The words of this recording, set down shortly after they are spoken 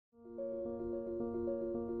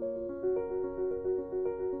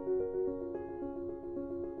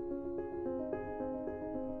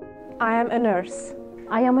I am a nurse.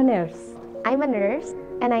 I am a nurse. I'm a nurse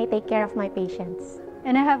and I take care of my patients.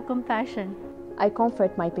 And I have compassion. I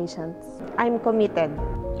comfort my patients. I'm committed.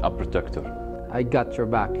 A protector. I got your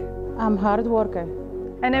back. I'm hard worker.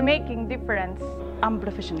 And I'm making difference. I'm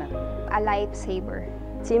professional. A lifesaver.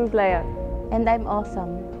 Team player. And I'm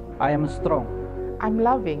awesome. I am strong. I'm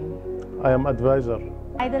loving. I am advisor.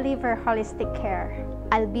 I deliver holistic care.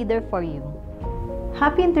 I'll be there for you.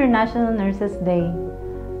 Happy International Nurses Day.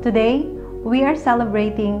 Today, we are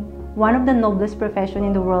celebrating one of the noblest professions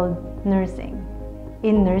in the world, nursing.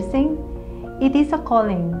 In nursing, it is a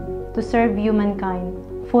calling to serve humankind,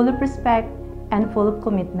 full of respect and full of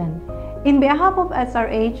commitment. In behalf of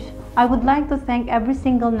SRH, I would like to thank every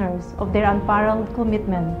single nurse of their unparalleled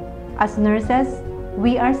commitment. As nurses,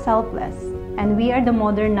 we are selfless, and we are the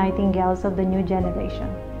modern nightingales of the new generation.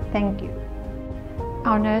 Thank you.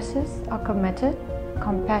 Our nurses are committed,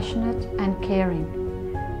 compassionate and caring.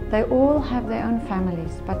 They all have their own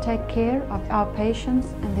families, but take care of our patients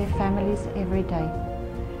and their families every day.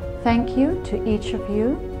 Thank you to each of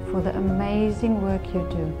you for the amazing work you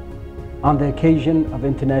do. On the occasion of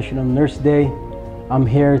International Nurse Day, I'm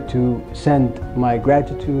here to send my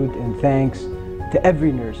gratitude and thanks to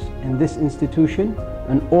every nurse in this institution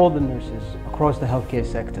and all the nurses across the healthcare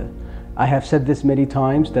sector. I have said this many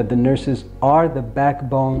times that the nurses are the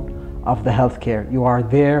backbone of the healthcare. You are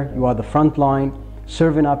there, you are the front line,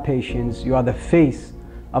 serving our patients, you are the face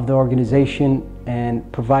of the organization and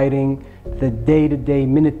providing the day-to-day,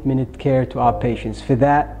 minute-to-minute care to our patients. For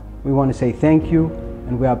that, we want to say thank you,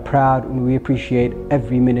 and we are proud and we appreciate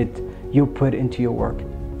every minute you put into your work.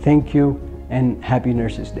 Thank you and happy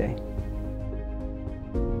Nurses Day.